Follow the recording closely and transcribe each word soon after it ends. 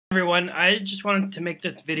Everyone, I just wanted to make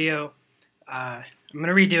this video. I'm going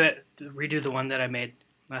to redo the one that I made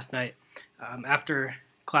last night. After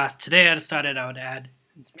class today, I decided I would add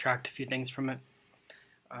and subtract a few things from it.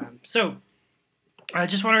 So I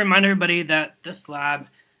just want to remind everybody that this lab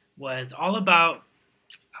was all about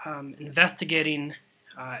investigating.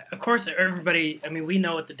 Of course, everybody, we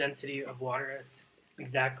know what the density of water is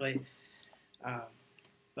exactly.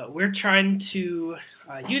 But we're trying to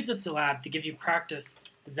use this lab to give you practice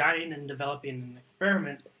designing and developing an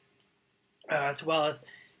experiment, as well as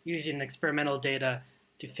using experimental data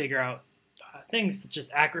to figure out things such as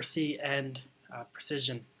accuracy and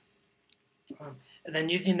precision. And then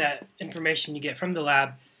using that information you get from the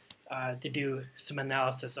lab to do some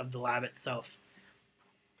analysis of the lab itself.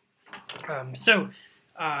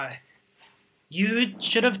 You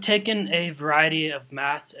should have taken a variety of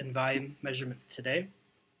mass and volume measurements today.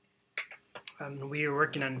 We were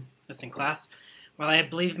working on this in class. While I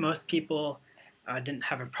believe most people didn't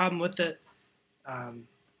have a problem with it, I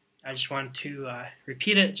just wanted to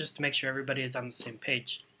repeat it just to make sure everybody is on the same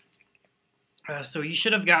page. So you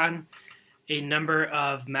should have gotten a number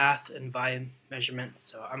of mass and volume measurements.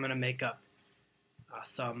 So I'm going to make up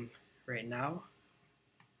some right now.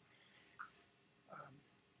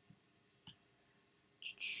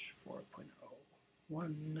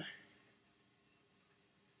 4.01.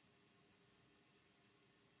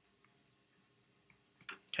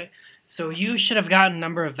 Okay, so you should have gotten a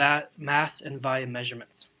number of mass and volume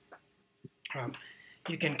measurements.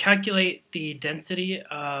 You can calculate the density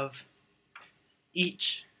of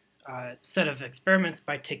each set of experiments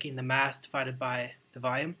by taking the mass divided by the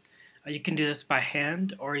volume. You can do this by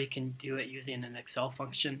hand, or you can do it using an Excel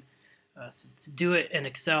function. So to do it in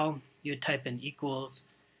Excel, you would type in equals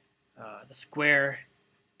the square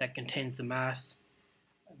that contains the mass,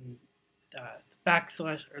 and, the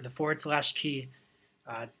backslash or the / key,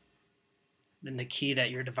 then the key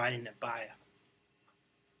that you're dividing it by.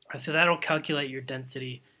 So that'll calculate your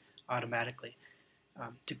density automatically.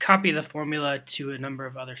 To copy the formula to a number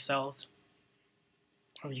of other cells,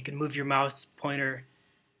 you can move your mouse pointer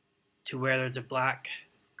to where there's a black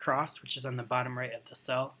cross, which is on the bottom right of the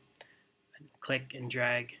cell, and click and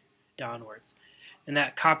drag downwards. And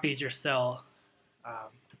that copies your cell,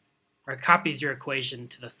 or copies your equation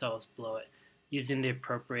to the cells below it using the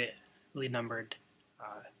appropriately numbered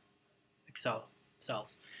Excel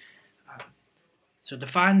cells. So to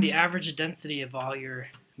find the average density of all your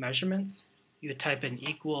measurements, you would type in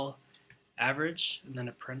equal average and then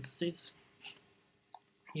a parentheses.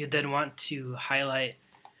 You then want to highlight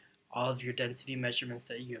all of your density measurements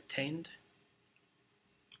that you obtained.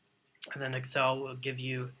 And then Excel will give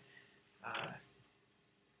you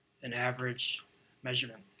an average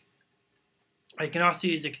measurement. You can also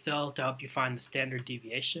use Excel to help you find the standard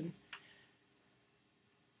deviation.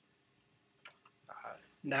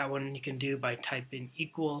 That one you can do by typing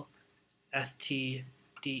equal STDEV,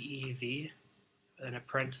 then a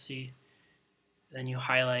parenthesis, then you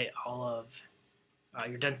highlight all of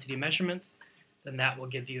your density measurements, then that will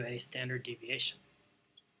give you a standard deviation.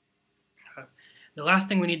 The last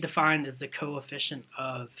thing we need to find is the coefficient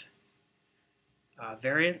of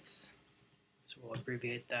variance, so we'll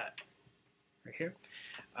abbreviate that right here.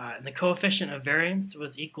 And the coefficient of variance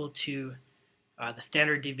was equal to the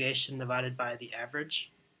standard deviation divided by the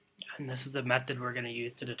average. And this is a method we're going to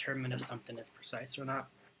use to determine if something is precise or not.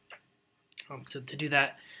 So to do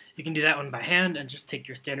that, you can do that one by hand and just take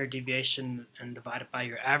your standard deviation and divide it by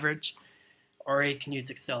your average. Or you can use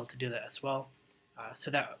Excel to do that as well. So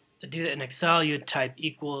that to do that in Excel, you would type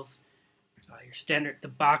equals the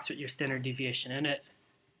box with your standard deviation in it,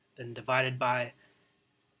 then divided by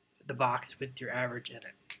the box with your average in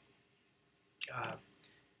it.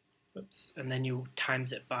 And then you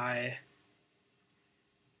times it by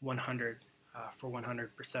 100 for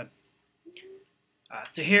 100%.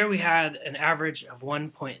 So here we had an average of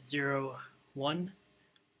 1.01.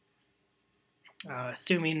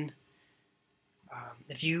 Assuming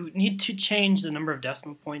if you need to change the number of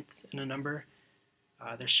decimal points in a number,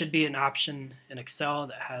 there should be an option in Excel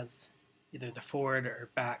that has either the forward or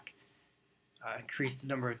back increase the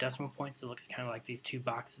number of decimal points. It looks kind of like these two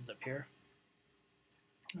boxes up here.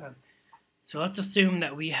 So let's assume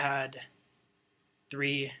that we had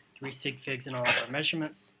three sig figs in all of our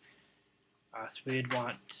measurements. So we'd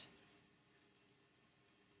want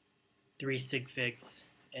 3 sig figs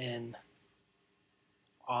in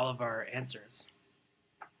all of our answers.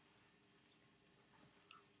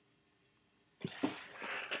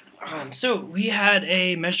 So we had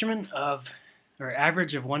a measurement of, or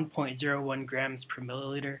average of 1.01 grams per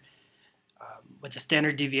milliliter with a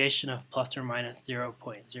standard deviation of plus or minus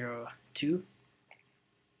 0.02.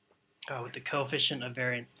 with the coefficient of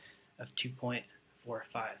variance of 2.45.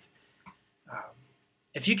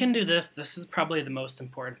 If you can do this, this is probably the most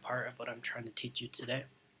important part of what I'm trying to teach you today.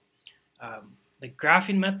 The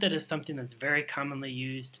graphing method is something that's very commonly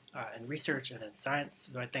used in research and in science,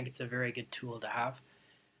 so I think it's a very good tool to have.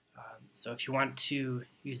 So if you want to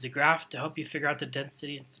use the graph to help you figure out the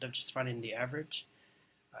density instead of just finding the average,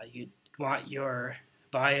 you want your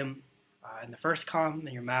volume in the first column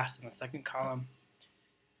and your mass in the second column.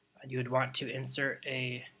 You would want to insert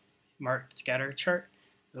a marked scatter chart.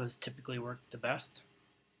 Those typically work the best.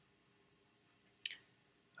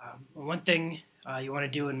 One thing you want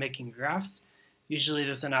to do when making graphs, usually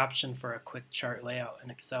there's an option for a quick chart layout in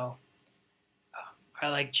Excel. I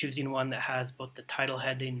like choosing one that has both the title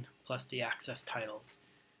heading plus the axis titles.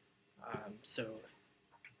 So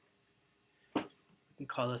we can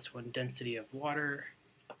call this one density of water.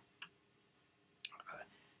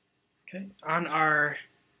 Okay, on our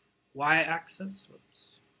y-axis,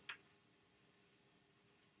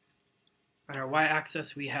 on our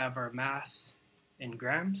y-axis we have our mass in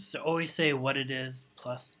grams, so always say what it is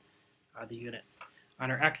plus the units.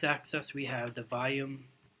 On our x-axis we have the volume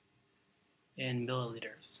in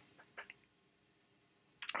milliliters.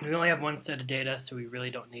 We only have one set of data, so we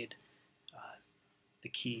really don't need the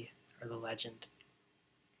key or the legend.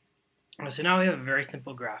 So now we have a very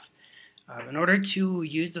simple graph. In order to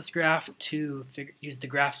use this graph to use the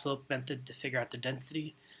graph slope method to figure out the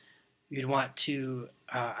density, you'd want to,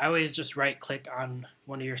 I always just right click on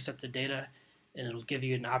one of your sets of data and it'll give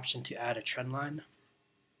you an option to add a trend line.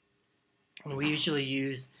 And we usually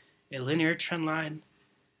use a linear trend line,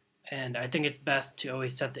 and I think it's best to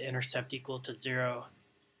always set the intercept equal to 0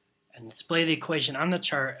 and display the equation on the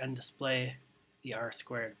chart and display the r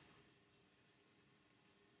squared.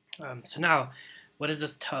 So now, what does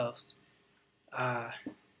this tell us?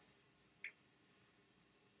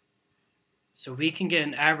 So we can get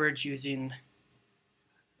an average using,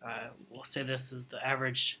 we'll say this is the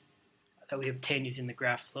average that we obtained using the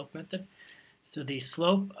graph slope method. So the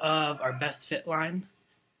slope of our best fit line,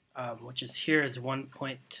 which is here, is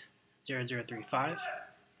 1.0035.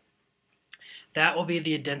 That will be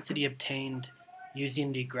the density obtained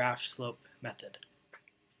using the graph slope method.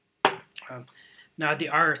 Now the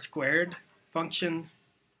r squared function,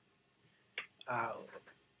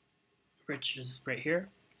 which is right here,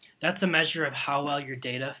 that's a measure of how well your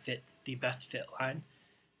data fits the best fit line.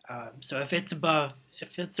 So if it's around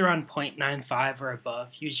 0.95 or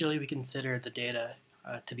above, usually we consider the data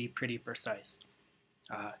to be pretty precise.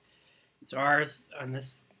 So ours on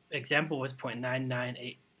this example was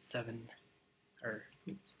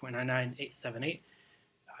 0.99878.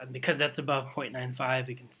 Because that's above 0.95,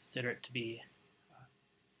 we consider it to be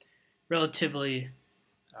relatively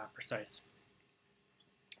precise.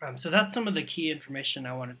 So that's some of the key information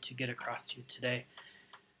I wanted to get across to you today.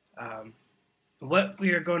 What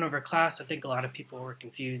we are going over class, I think a lot of people were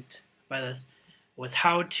confused by this, was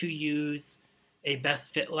how to use a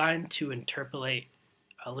best fit line to interpolate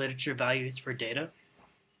literature values for data.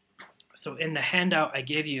 So in the handout I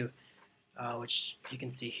gave you, which you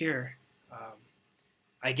can see here,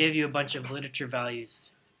 I gave you a bunch of literature values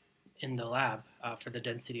in the lab for the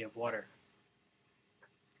density of water.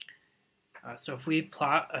 So if we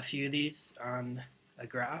plot a few of these on a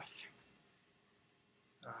graph,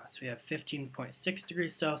 so we have 15.6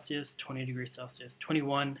 degrees Celsius, 20 degrees Celsius,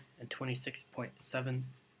 21, and 26.7.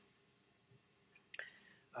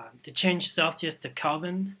 To change Celsius to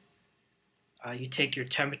Kelvin, you take your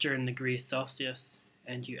temperature in degrees Celsius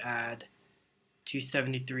and you add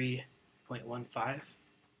 273.15.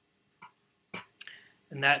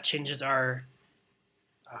 And that changes our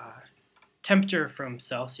temperature from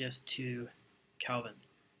Celsius to Kelvin.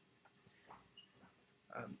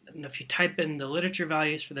 And if you type in the literature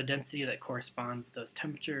values for the density that correspond with those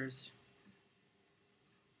temperatures,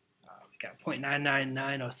 we got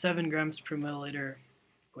 0.99907 grams per milliliter,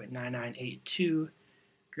 0.9982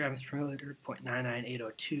 grams per milliliter,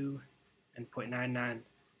 0.99802, and 0.99669.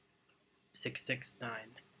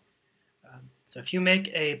 So if you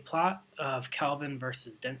make a plot of Kelvin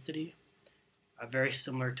versus density, very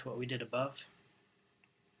similar to what we did above,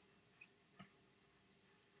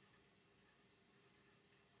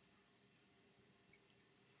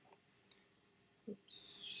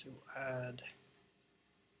 so add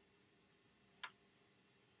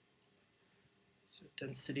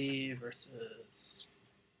density versus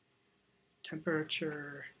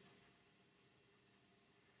temperature.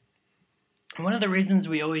 And one of the reasons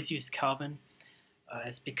we always use Kelvin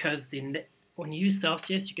is because when you use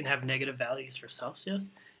Celsius, you can have negative values for Celsius,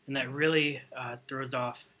 and that really throws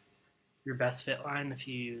off your best fit line if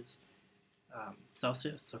you use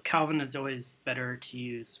Celsius. So Kelvin is always better to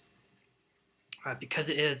use because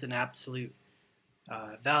it is an absolute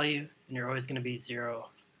value, and you're always going to be zero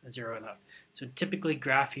and up. So typically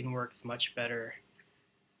graphing works much better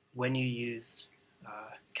when you use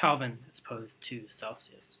Kelvin as opposed to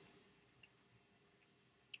Celsius.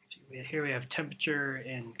 So here we have temperature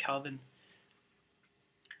in Kelvin.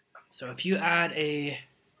 So if you add a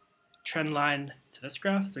trend line to this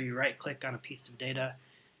graph, so you right click on a piece of data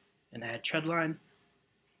and add trend line,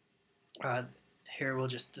 here we'll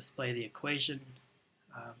just display the equation.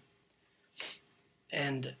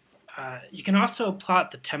 You can also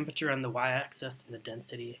plot the temperature on the y-axis and the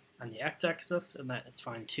density on the x-axis, and that is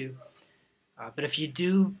fine too. But if you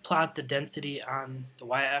do plot the density on the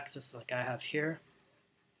y-axis like I have here,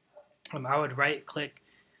 I would right-click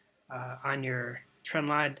on your trend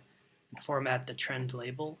line and format the trend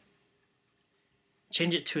label.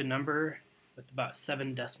 Change it to a number with about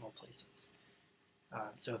 7 decimal places.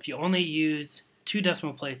 So if you only use 2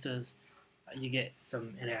 decimal places, you get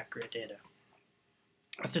some inaccurate data.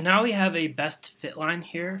 So now we have a best fit line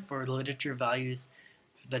here for literature values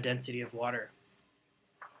for the density of water.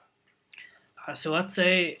 So let's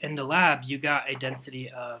say in the lab you got a density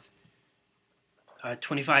of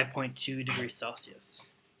 25.2 degrees Celsius.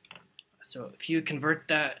 So if you convert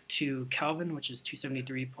that to Kelvin, which is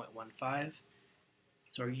 273.15,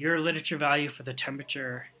 so your literature value for the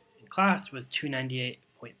temperature in class was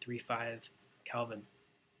 298.35 Kelvin.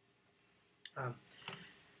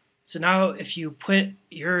 So now if you put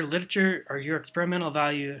your literature or your experimental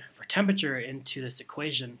value for temperature into this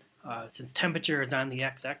equation, since temperature is on the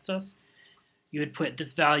x-axis, you would put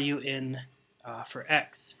this value in for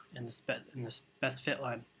x in this best fit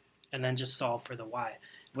line, and then just solve for the y.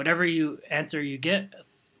 Whatever answer you get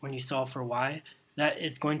when you solve for y, that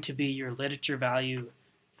is going to be your literature value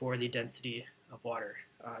for the density of water.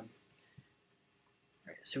 Right,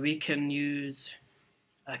 so we can use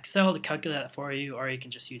Excel to calculate that for you, or you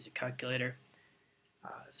can just use a calculator.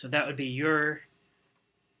 So that would be your,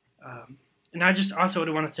 and I just also would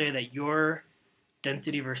want to say that your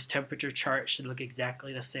density versus temperature chart should look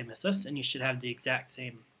exactly the same as this, and you should have the exact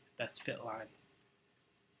same best fit line.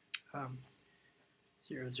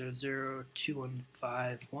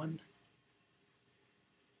 0.00215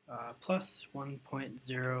 plus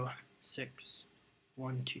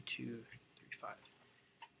 1.0612235.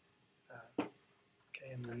 Okay,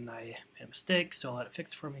 and then I made a mistake, so I'll let it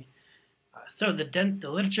fix for me. So the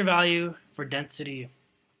literature value for density,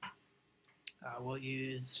 we'll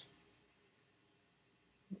use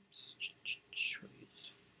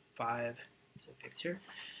 5, so fix here.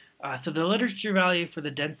 So the literature value for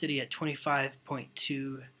the density at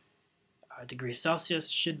 25.2 degrees Celsius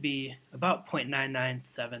should be about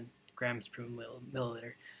 0.997 grams per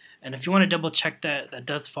milliliter. And if you want to double check that, that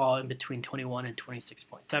does fall in between 21 and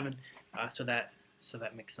 26.7, so that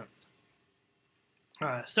makes sense.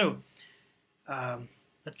 Let's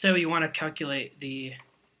say we want to calculate the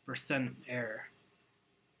percent error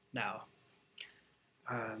now.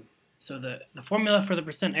 So the formula for the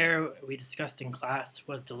percent error we discussed in class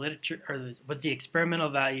was the experimental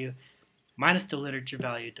value minus the literature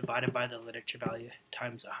value divided by the literature value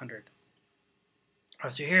times 100.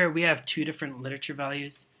 So here we have 2 different literature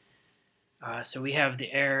values. So we have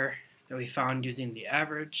the error that we found using the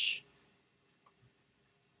average.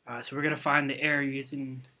 So we're going to find the error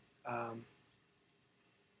using, let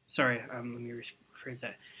me rephrase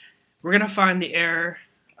that. We're going to find the error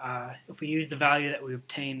if we use the value that we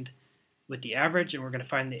obtained with the average, and we're going to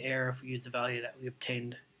find the error if we use the value that we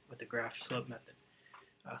obtained with the graph slope method.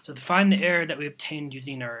 So to find the error that we obtained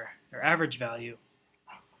using our average value,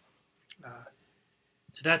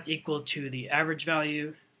 so that's equal to the average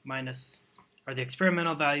value minus, or the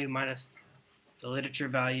experimental value minus the literature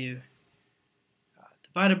value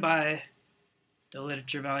divided by the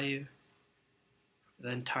literature value,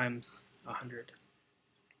 then times 100.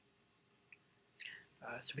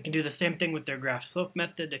 So we can do the same thing with their graph slope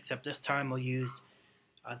method, except this time we'll use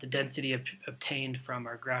the density obtained from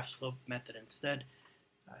our graph slope method instead.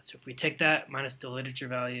 So if we take that minus the literature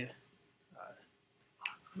value,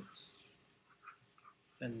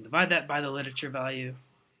 then divide that by the literature value,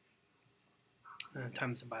 and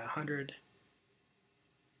times it by 100.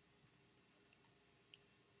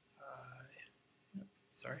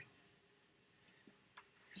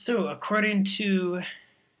 So according to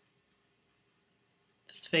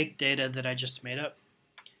this fake data that I just made up,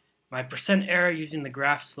 my percent error using the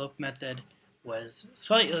graph slope method was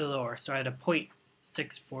slightly lower, so I had a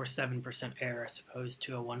 0.647% error as opposed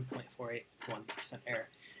to a 1.481% error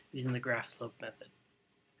using the graph slope method.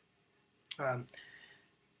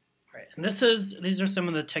 All right, and these are some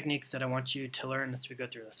of the techniques that I want you to learn as we go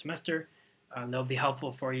through the semester. They'll be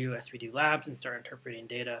helpful for you as we do labs and start interpreting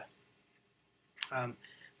data.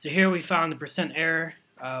 So here we found the percent error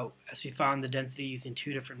as we found the density using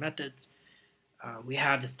two different methods. We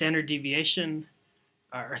have the standard deviation,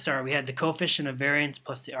 we had the coefficient of variance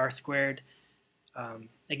plus the r squared.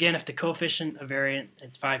 Again, if the coefficient of variance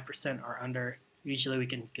is 5% or under, usually we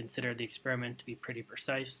can consider the experiment to be pretty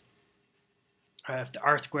precise. If the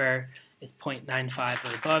r squared is 0.95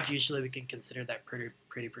 or above, usually we can consider that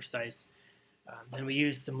pretty precise. Then we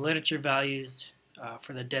use some literature values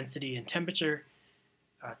for the density and temperature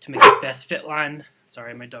to make a best fit line.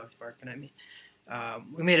 Sorry, my dog's barking at me.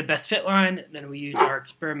 We made a best fit line, and then we used our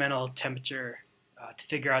experimental temperature to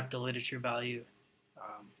figure out the literature value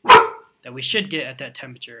that we should get at that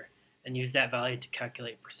temperature, and use that value to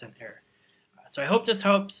calculate percent error. So I hope this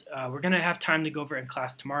helps. We're going to have time to go over it in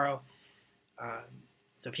class tomorrow.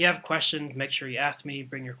 So if you have questions, make sure you ask me.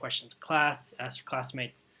 Bring your questions to class. Ask your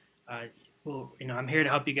classmates. I'm here to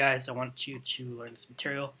help you guys. I want you to learn this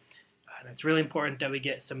material. And it's really important that we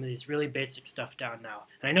get some of these really basic stuff down now.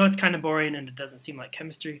 And I know it's kind of boring and it doesn't seem like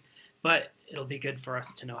chemistry, but it'll be good for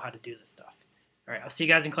us to know how to do this stuff. All right, I'll see you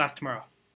guys in class tomorrow.